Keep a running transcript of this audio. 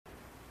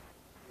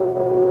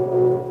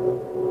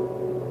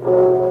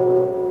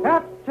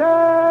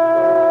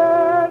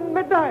Captain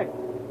Midnight!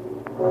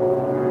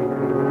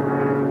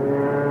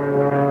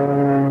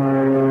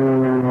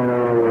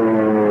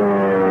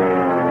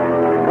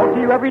 Brought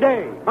to you every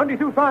day, Monday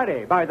through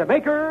Friday, by the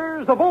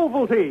makers of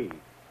Ovaltine.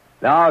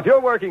 Now, if you're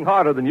working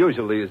harder than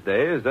usual these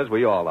days, as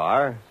we all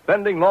are,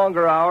 spending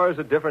longer hours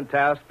at different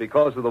tasks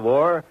because of the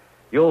war,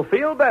 you'll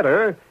feel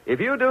better if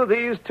you do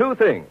these two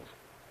things.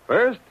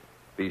 First,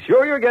 be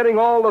sure you're getting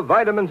all the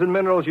vitamins and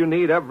minerals you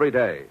need every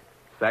day.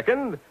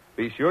 Second,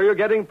 be sure you're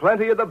getting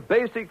plenty of the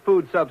basic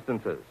food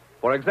substances.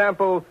 For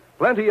example,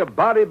 plenty of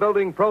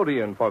bodybuilding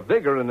protein for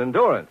vigor and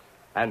endurance,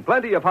 and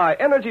plenty of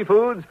high-energy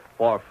foods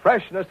for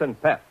freshness and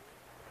pep.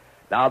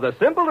 Now, the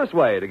simplest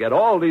way to get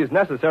all these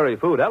necessary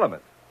food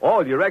elements,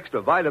 all your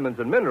extra vitamins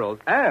and minerals,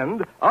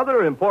 and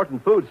other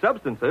important food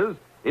substances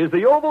is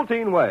the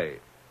Ovaltine way.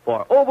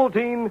 For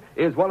Ovaltine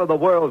is one of the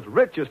world's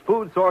richest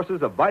food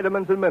sources of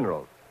vitamins and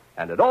minerals.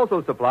 And it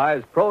also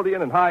supplies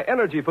protein and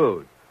high-energy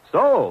foods.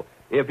 So,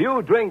 if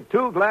you drink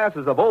 2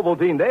 glasses of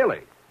Ovaltine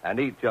daily and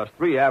eat just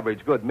 3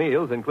 average good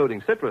meals,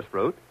 including citrus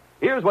fruit,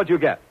 here's what you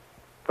get.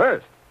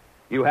 First,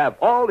 you have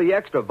all the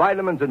extra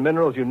vitamins and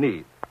minerals you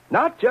need.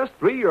 Not just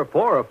 3 or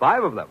 4 or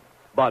 5 of them,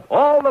 but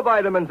all the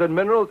vitamins and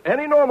minerals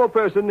any normal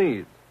person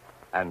needs.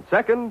 And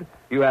second,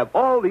 you have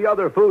all the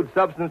other food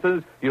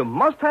substances you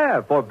must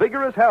have for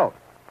vigorous health.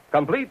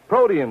 Complete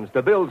proteins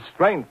to build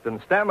strength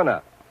and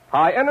stamina.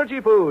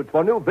 High-energy foods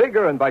for new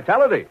vigor and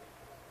vitality.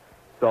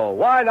 So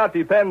why not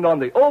depend on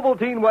the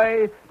Ovaltine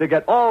way to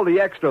get all the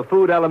extra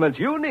food elements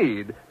you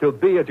need to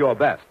be at your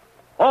best?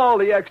 All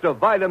the extra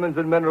vitamins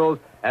and minerals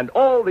and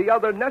all the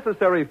other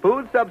necessary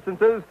food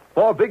substances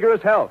for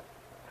vigorous health.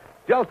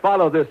 Just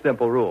follow this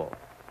simple rule.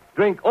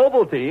 Drink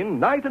Ovaltine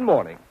night and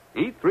morning.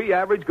 Eat 3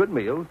 average good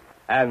meals.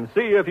 And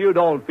see if you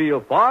don't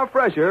feel far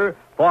fresher,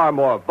 far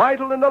more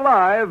vital and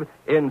alive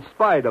in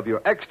spite of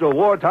your extra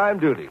wartime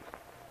duties.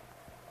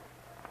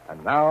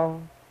 And now,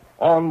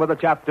 on with the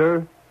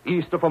chapter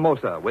east of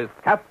Formosa with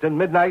Captain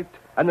Midnight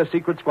and the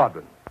Secret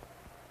Squadron.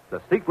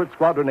 The Secret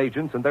Squadron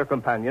agents and their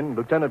companion,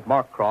 Lieutenant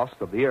Mark Cross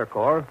of the Air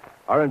Corps,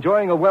 are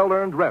enjoying a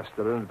well-earned rest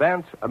at an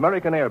advanced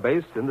American air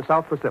base in the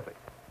South Pacific.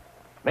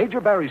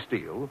 Major Barry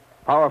Steele,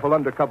 powerful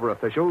undercover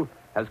official,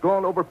 has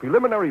gone over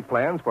preliminary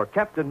plans for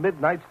Captain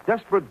Midnight's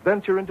desperate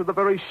venture into the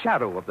very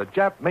shadow of the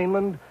Jap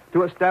mainland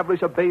to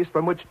establish a base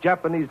from which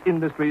Japanese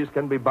industries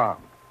can be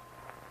bombed.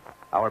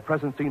 Our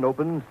present scene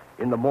opens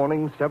in the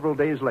morning several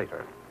days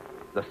later.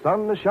 The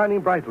sun is shining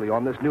brightly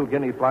on this New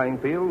Guinea flying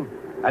field,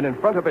 and in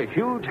front of a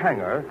huge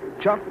hangar,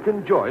 Chuck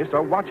and Joyce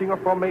are watching a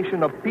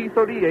formation of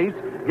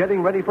P-38s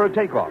getting ready for a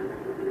takeoff.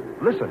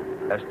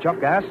 Listen as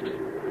Chuck asks,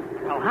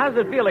 "Well, how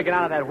does it feel to get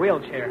out of that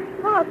wheelchair?"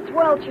 Oh, it's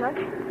swell, Chuck.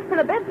 And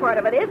the best part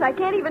of it is I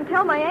can't even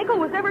tell my ankle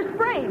was ever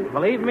sprained.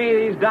 Believe me,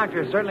 these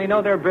doctors certainly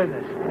know their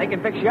business. They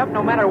can fix you up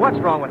no matter what's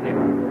wrong with you.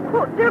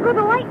 Oh, there go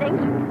the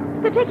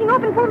lightnings. They're taking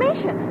off in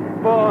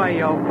formation.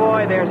 Boy, oh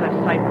boy, there's a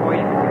sight for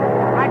you.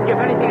 I'd give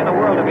anything in the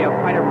world to be a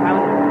fighter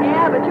pilot.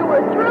 Yeah, but you were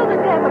thrilled to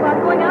death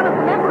about going out as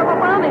a member of a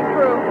bombing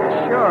crew.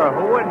 Sure,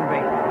 who wouldn't be?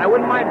 I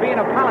wouldn't mind being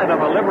a pilot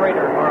of a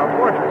Liberator or a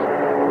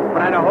Fortress.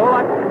 But I'd a whole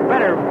lot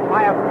better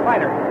fly a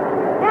fighter.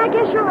 Yeah, I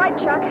guess you're right,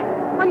 Chuck.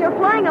 When you're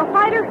flying a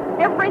fighter,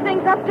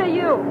 everything's up to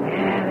you.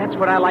 Yeah, that's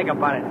what I like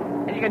about it.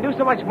 And you can do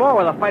so much more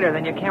with a fighter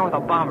than you can with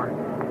a bomber.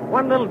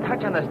 One little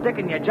touch on the stick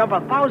and you jump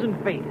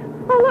 1,000 feet.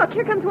 Oh, look,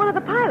 here comes one of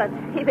the pilots.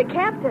 He's a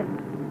captain.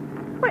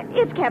 Why,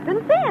 it's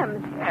Captain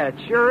Sims. Yeah, it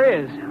sure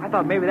is. I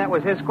thought maybe that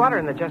was his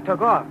squadron that just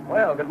took off.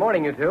 Well, good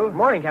morning, you two. Good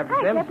morning, Captain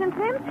Hi, Sims. Captain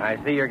Sims. I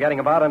see you're getting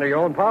about under your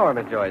own power,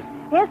 Miss Joyce.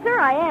 Yes, sir,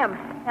 I am.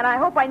 And I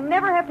hope I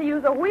never have to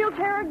use a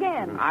wheelchair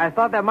again. I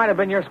thought that might have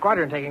been your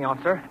squadron taking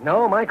off, sir.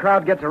 No, my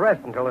crowd gets a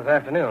rest until this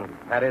afternoon.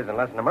 That is,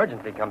 unless an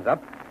emergency comes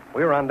up.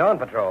 We were on dawn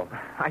patrol.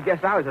 I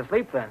guess I was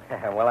asleep then.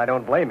 Well, I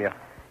don't blame you.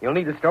 You'll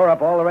need to store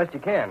up all the rest you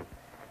can.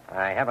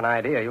 I have an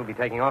idea you'll be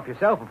taking off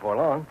yourself before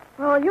long.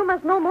 Well, you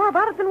must know more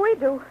about it than we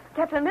do.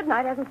 Captain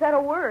Midnight hasn't said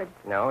a word.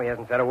 No, he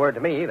hasn't said a word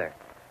to me either.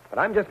 But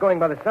I'm just going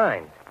by the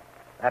signs.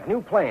 That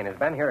new plane has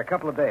been here a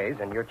couple of days,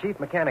 and your chief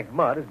mechanic,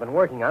 Mudd, has been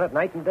working on it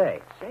night and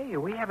day. Say,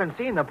 we haven't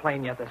seen the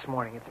plane yet this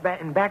morning.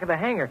 It's in back of the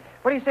hangar.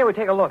 What do you say we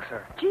take a look,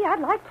 sir? Gee, I'd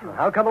like to.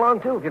 I'll come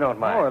along, too, if you don't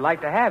mind. Oh, I'd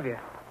like to have you.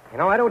 You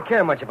know, I don't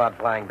care much about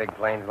flying big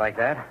planes like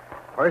that.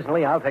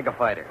 Personally, I'll take a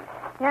fighter.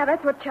 Yeah,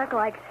 that's what Chuck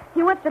likes.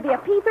 He wants to be a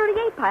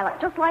P-38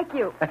 pilot, just like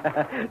you.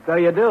 So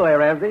you do, eh,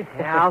 Ramsey?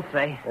 Yeah, I'll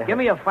say. Give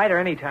me a fighter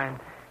anytime.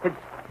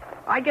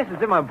 I guess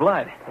it's in my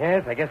blood.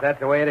 Yes, I guess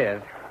that's the way it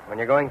is. When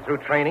you're going through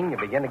training, you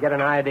begin to get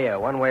an idea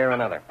one way or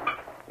another.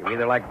 You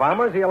either like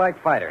bombers or you like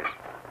fighters.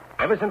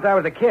 Ever since I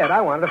was a kid,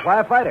 I wanted to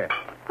fly a fighter.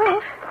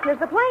 Well, here's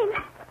the plane.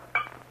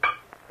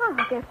 Oh,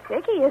 I guess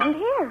Vicky isn't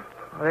here.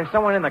 Well, there's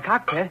someone in the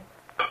cockpit.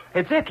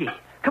 It's Icky.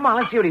 Come on,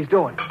 let's see what he's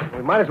doing.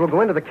 We might as well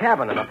go into the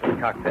cabin and up to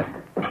the cockpit.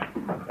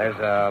 There's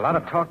a lot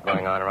of talk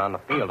going on around the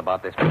field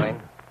about this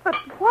plane. But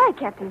why,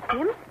 Captain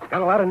Sims? It's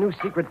got a lot of new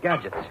secret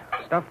gadgets.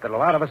 Stuff that a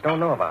lot of us don't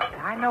know about.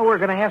 I know we're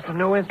going to have some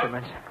new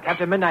instruments.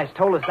 Captain Midnight's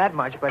told us that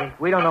much, but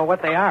we don't know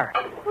what they are.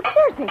 Well,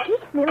 there's Vicky,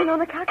 kneeling on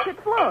the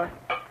cockpit floor.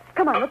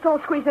 Come on, let's all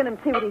squeeze in and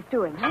see what he's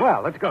doing. Huh?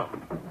 Well, let's go.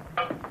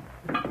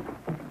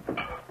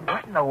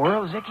 What in the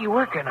world's Icky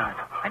working on?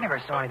 I never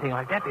saw anything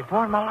like that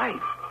before in my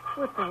life.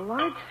 With a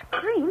large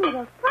screen with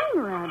a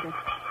sign around it.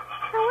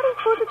 Now, what do you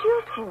suppose it's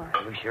used for?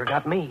 You sure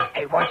got me.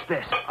 Hey, watch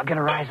this. I'll get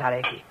a rise out of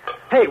Icky.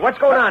 Hey, what's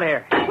going on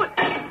here?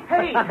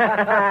 Hey!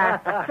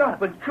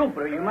 Jumping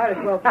trooper, you might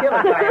as well kill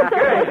us.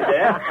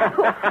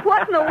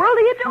 What in the world are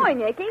you doing,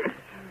 Icky?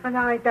 And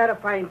now, ain't that a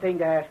fine thing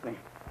to ask me?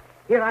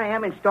 Here I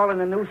am installing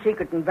a new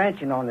secret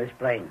invention on this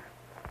plane.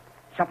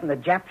 Something the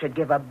Japs would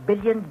give $1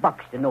 billion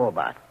to know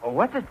about. Well,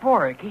 what's it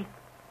for, Icky?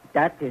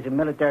 That is a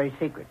military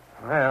secret.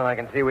 Well, I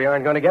can see we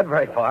aren't going to get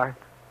very far.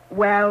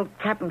 Well,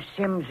 Captain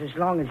Sims, as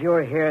long as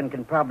you're here and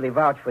can probably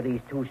vouch for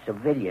these two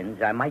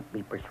civilians, I might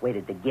be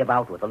persuaded to give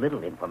out with a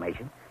little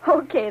information.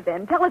 Okay,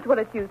 then. Tell us what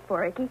it's used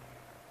for, Icky.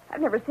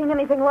 I've never seen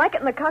anything like it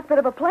in the cockpit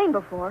of a plane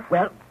before.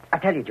 Well, I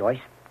tell you,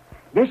 Joyce,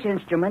 this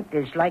instrument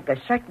is like a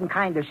certain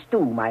kind of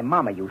stew my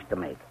mama used to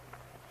make.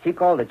 She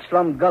called it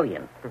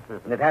slumgullion,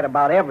 and it had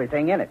about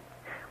everything in it.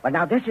 Well,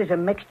 now, this is a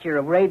mixture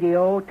of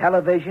radio,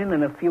 television,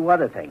 and a few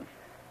other things.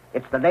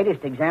 It's the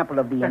latest example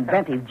of the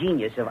inventive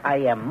genius of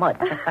I.M. Mudd.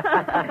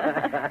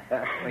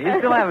 Well, you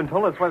still haven't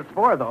told us what it's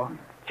for, though.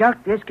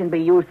 Chuck, this can be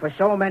used for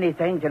so many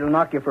things it'll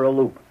knock you for a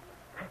loop.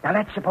 Now,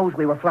 let's suppose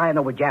we were flying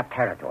over Jap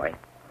territory,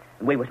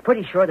 and we was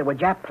pretty sure there were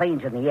Jap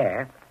planes in the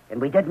air,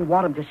 and we didn't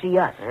want them to see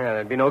us. Yeah,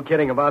 there'd be no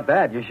kidding about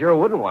that. You sure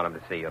wouldn't want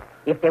them to see you.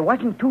 If they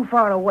wasn't too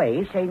far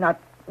away, say not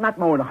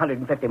more than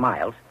 150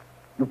 miles,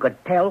 you could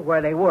tell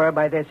where they were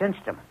by this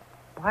instrument.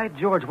 Why,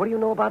 George, what do you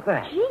know about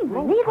that? Gee,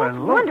 Minnie, that's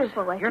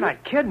wonderful, Icky. You're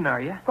not kidding, are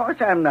you? Of course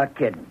I'm not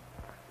kidding.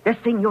 This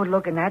thing you're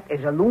looking at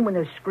is a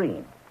luminous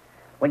screen.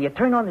 When you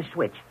turn on the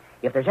switch,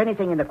 if there's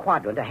anything in the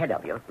quadrant ahead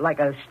of you, like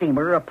a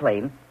steamer or a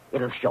plane,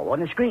 it'll show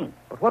on the screen.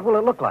 But what will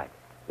it look like?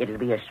 It'll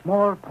be a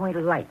small point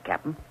of light,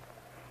 Captain.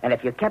 And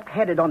if you kept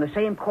headed on the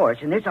same course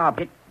and this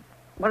object,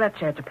 well, let's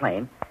say it's a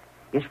plane,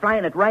 is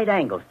flying at right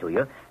angles to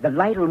you, the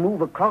light will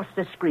move across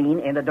the screen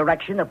in the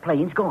direction the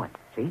plane's going.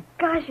 See?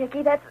 Gosh,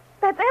 Icky, that's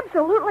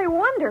absolutely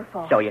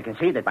wonderful. So you can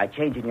see that by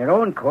changing your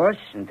own course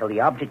until the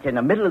object's in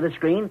the middle of the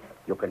screen,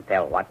 you can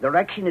tell what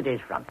direction it is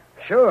from.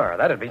 Sure,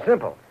 that'd be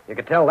simple. You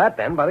could tell that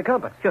then by the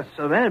compass. Just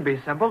so then it'd be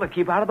simple to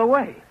keep out of the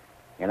way.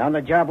 And on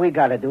the job we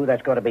got to do,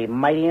 that's going to be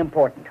mighty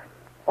important.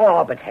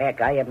 Oh, but heck,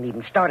 I haven't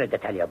even started to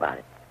tell you about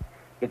it.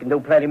 You can do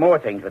plenty more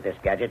things with this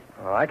gadget.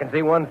 Well, I can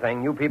see one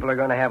thing. You people are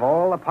going to have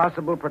all the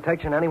possible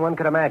protection anyone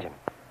could imagine.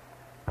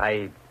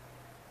 I'd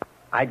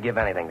give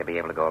anything to be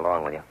able to go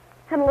along with you.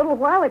 And a little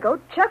while ago,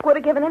 Chuck would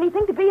have given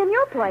anything to be in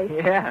your place.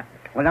 Yeah.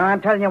 Well, now,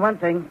 I'm telling you one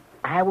thing.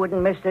 I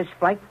wouldn't miss this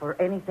flight for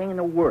anything in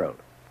the world.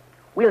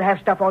 We'll have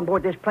stuff on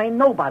board this plane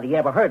nobody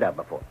ever heard of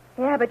before.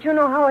 Yeah, but you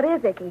know how it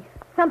is, Icky.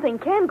 Something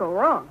can go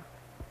wrong.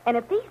 And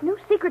if these new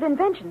secret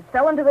inventions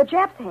fell into the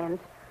Japs' hands,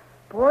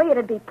 boy,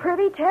 it'd be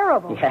pretty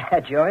terrible. Yeah,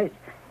 Joyce.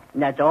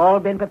 And that's all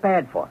been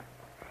prepared for.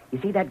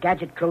 You see that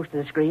gadget close to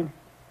the screen?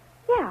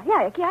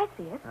 Yeah, Icky, I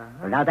see it.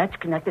 Well, now, that's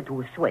connected to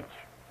a switch.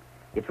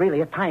 It's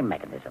really a time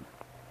mechanism.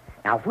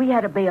 Now, if we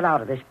had to bail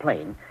out of this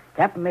plane,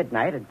 Captain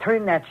Midnight would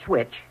turn that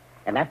switch,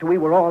 and after we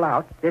were all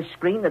out, this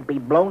screen would be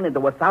blown into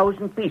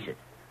 1,000 pieces.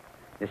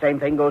 The same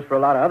thing goes for a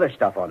lot of other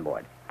stuff on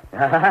board.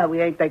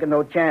 We ain't taking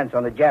no chance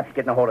on the Japs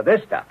getting a hold of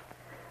this stuff.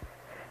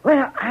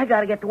 Well, I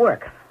got to get to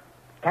work.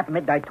 Captain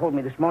Midnight told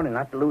me this morning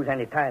not to lose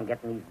any time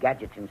getting these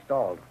gadgets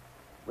installed.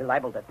 We're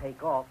liable to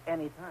take off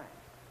any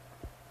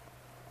time.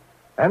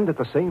 And at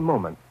the same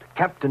moment,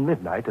 Captain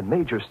Midnight and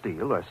Major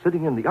Steele are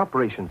sitting in the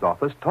operations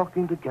office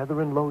talking together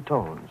in low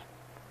tones.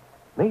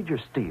 Major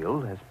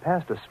Steele has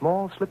passed a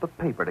small slip of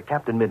paper to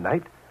Captain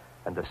Midnight,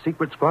 and the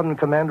secret squadron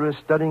commander is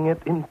studying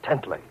it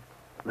intently.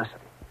 Listen.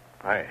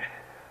 I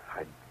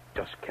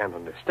just can't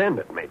understand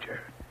it, Major.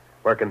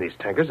 Where can these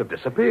tankers have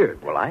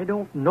disappeared? Well, I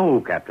don't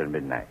know, Captain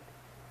Midnight.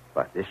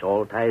 But this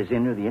all ties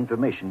in with the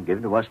information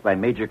given to us by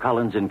Major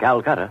Collins in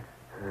Calcutta.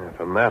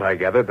 From that, I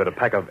gathered that a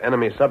pack of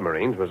enemy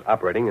submarines was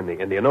operating in the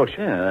Indian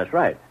Ocean. Yeah, that's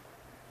right.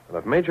 Well,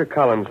 if Major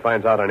Collins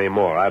finds out any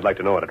more, I'd like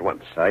to know it at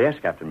once. Yes,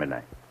 Captain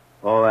Midnight.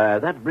 Oh,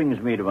 that brings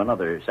me to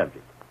another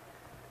subject.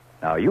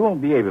 Now, you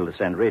won't be able to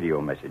send radio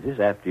messages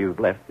after you've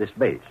left this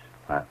base.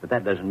 But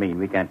that doesn't mean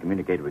we can't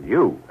communicate with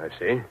you. I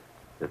see.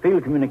 The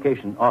field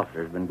communication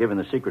officer has been given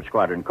the secret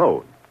squadron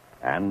code,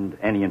 and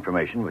any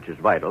information which is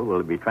vital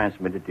will be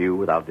transmitted to you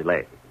without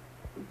delay.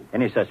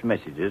 Any such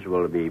messages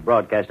will be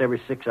broadcast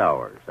every 6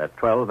 hours at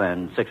 12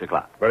 and 6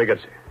 o'clock. Very good,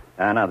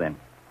 sir. Now then,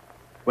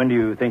 when do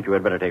you think you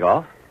had better take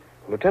off?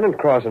 Lieutenant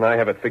Cross and I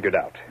have it figured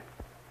out.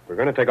 We're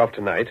going to take off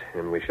tonight,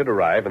 and we should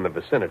arrive in the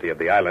vicinity of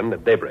the island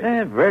at daybreak.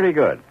 Very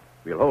good.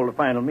 We'll hold a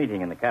final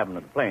meeting in the cabin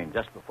of the plane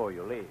just before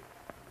you leave.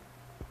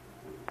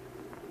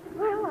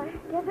 Well, I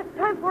guess it's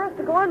time for us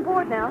to go on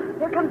board now.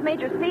 Here comes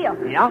Major Steele.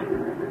 Yeah?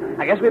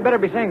 I guess we better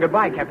be saying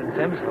goodbye, Captain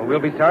Sims. Well, we'll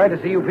be sorry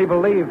to see you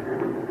people leave.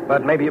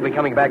 But maybe you'll be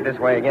coming back this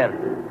way again.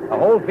 The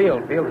whole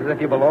field feels as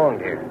if you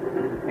belonged here.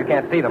 You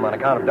can't see them on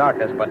account of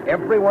darkness, but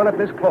everyone at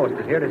this post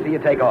is here to see you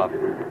take off.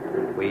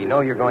 We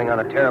know you're going on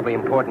a terribly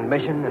important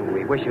mission, and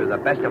we wish you the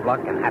best of luck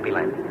and happy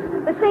landings.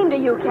 The same to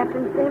you,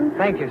 Captain Sims.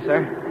 Thank you,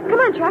 sir. Come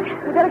on, Chuck.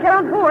 We better get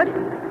on board.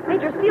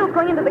 Major Steele's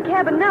going into the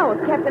cabin now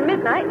with Captain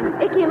Midnight,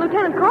 and Icky and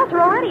Lieutenant Cross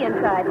are already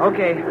inside.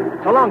 Okay.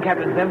 So long,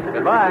 Captain Sims.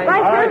 Goodbye. Bye,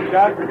 All sir. right,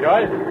 Chuck.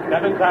 Joyce,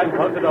 step inside and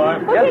close the door.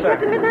 Okay, Yes, sir.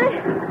 Captain Midnight.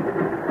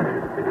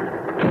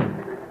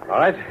 All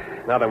right.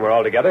 Now then, we're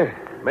all together.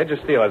 Major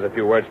Steele has a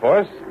few words for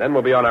us. Then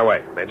we'll be on our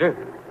way. Major?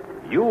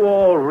 You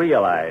all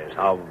realize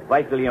how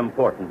vitally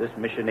important this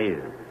mission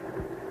is.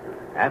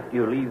 After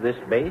you leave this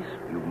base,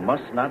 you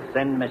must not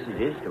send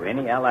messages to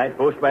any Allied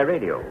post by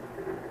radio.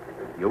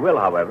 You will,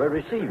 however,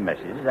 receive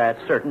messages at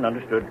certain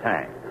understood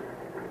times.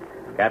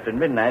 Captain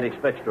Midnight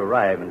expects to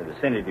arrive in the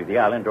vicinity of the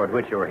island toward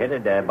which you're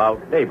headed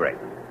about daybreak.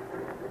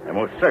 There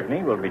most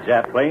certainly will be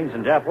Jap planes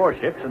and Jap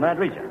warships in that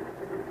region.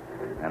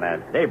 And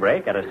at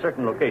daybreak, at a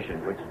certain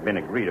location which has been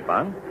agreed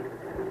upon,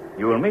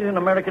 you will meet an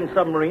American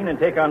submarine and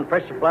take on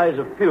fresh supplies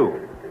of fuel.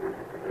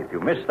 If you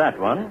miss that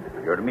one,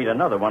 you're to meet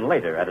another one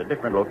later at a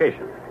different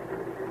location.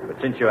 But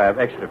since you have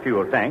extra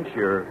fuel tanks,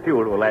 your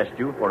fuel will last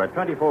you for a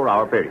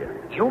 24-hour period.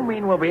 You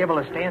mean we'll be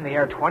able to stay in the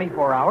air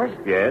 24 hours?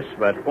 Yes,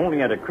 but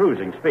only at a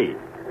cruising speed.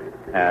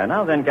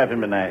 Now then, Captain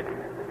Midnight,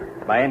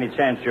 by any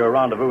chance your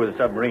rendezvous with the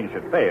submarine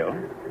should fail,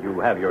 you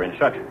have your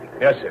instructions.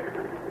 Yes,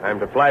 sir. I'm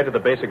to fly to the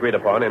base agreed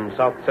upon in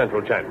south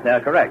central China.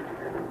 Correct.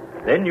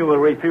 Then you will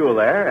refuel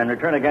there and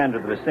return again to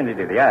the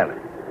vicinity of the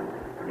island.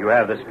 You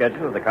have the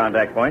schedule of the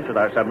contact points with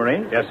our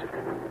submarines? Yes,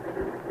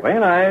 sir.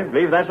 Well, I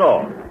believe that's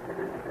all.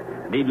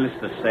 Needless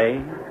to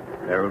say,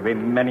 there will be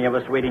many of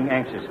us waiting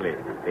anxiously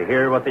to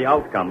hear what the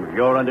outcome of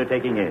your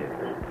undertaking is.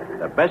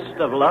 The best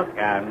of luck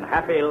and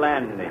happy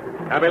landing.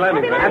 Happy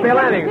landing, sir. Happy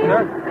landing,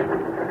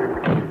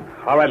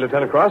 sir. All right,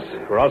 Lieutenant Cross.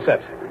 We're all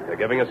set. They're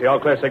giving us the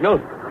all-clear signal.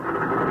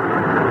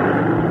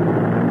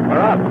 We're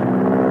up.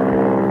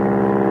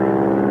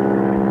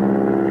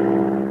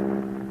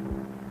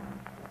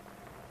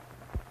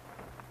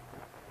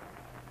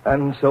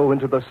 And so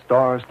into the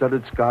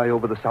star-studded sky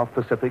over the South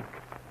Pacific,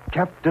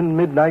 Captain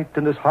Midnight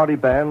and his hardy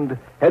band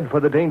head for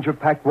the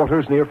danger-packed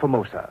waters near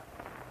Formosa.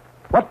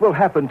 What will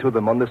happen to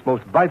them on this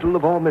most vital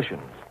of all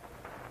missions?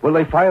 Will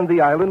they find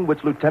the island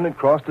which Lieutenant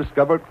Cross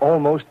discovered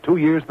almost 2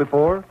 years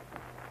before?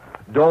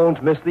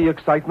 Don't miss the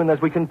excitement as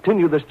we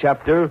continue this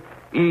chapter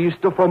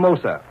east of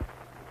Formosa.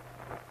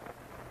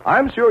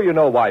 I'm sure you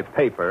know why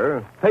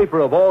paper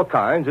of all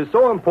kinds, is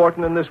so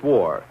important in this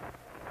war.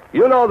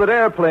 You know that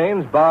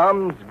airplanes,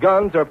 bombs,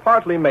 guns are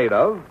partly made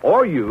of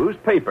or use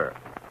paper.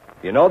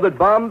 You know that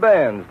bomb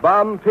bands,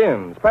 bomb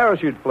pins,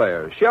 parachute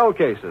flares, shell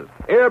cases,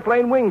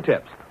 airplane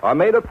wingtips are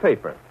made of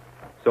paper.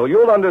 So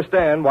you'll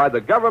understand why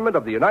the government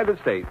of the United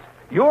States,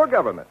 your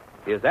government,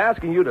 is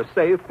asking you to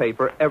save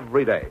paper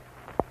every day.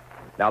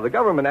 Now, the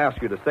government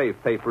asks you to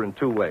save paper in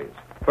 2 ways.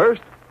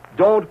 First,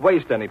 don't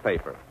waste any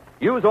paper.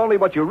 Use only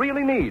what you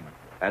really need,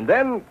 and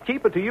then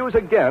keep it to use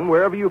again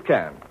wherever you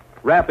can.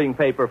 Wrapping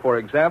paper, for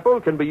example,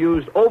 can be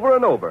used over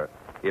and over.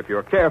 If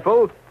you're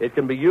careful, it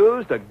can be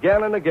used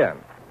again and again.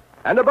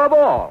 And above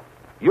all,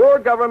 your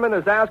government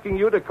is asking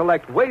you to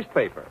collect waste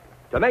paper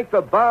to make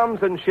the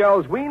bombs and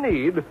shells we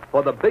need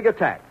for the big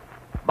attack.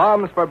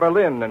 Bombs for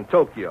Berlin and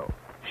Tokyo.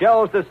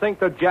 Shells to sink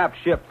the Jap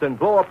ships and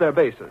blow up their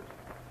bases.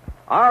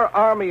 Our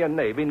Army and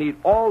Navy need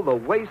all the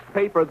waste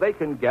paper they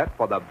can get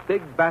for the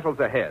big battles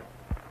ahead.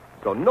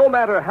 So no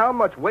matter how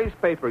much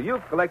waste paper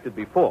you've collected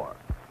before,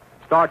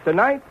 start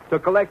tonight to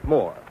collect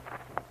more.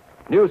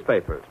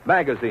 Newspapers,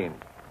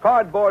 magazines,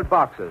 cardboard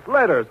boxes,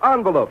 letters,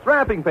 envelopes,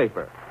 wrapping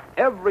paper.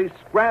 Every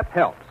scrap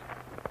helps.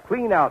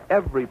 Clean out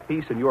every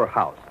piece in your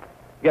house.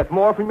 Get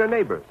more from your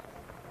neighbors.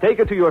 Take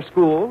it to your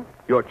school,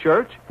 your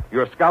church,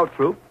 your scout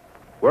troop,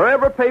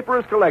 wherever paper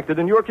is collected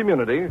in your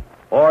community,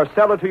 or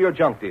sell it to your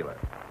junk dealer.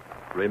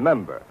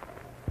 Remember,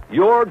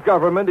 your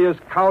government is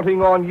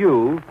counting on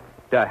you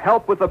to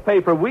help with the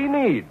paper we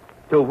need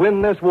to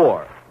win this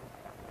war.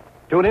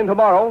 Tune in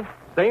tomorrow,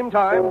 same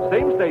time,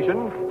 same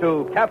station,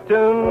 to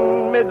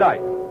Captain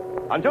Midnight.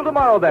 Until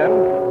tomorrow, then,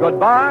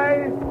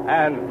 goodbye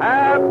and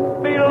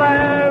happy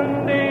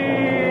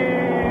landing!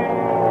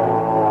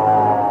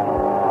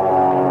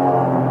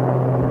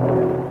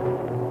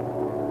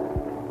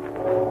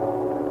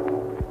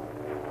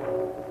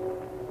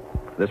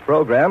 This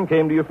program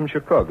came to you from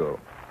Chicago.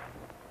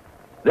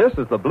 This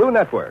is the Blue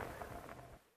Network.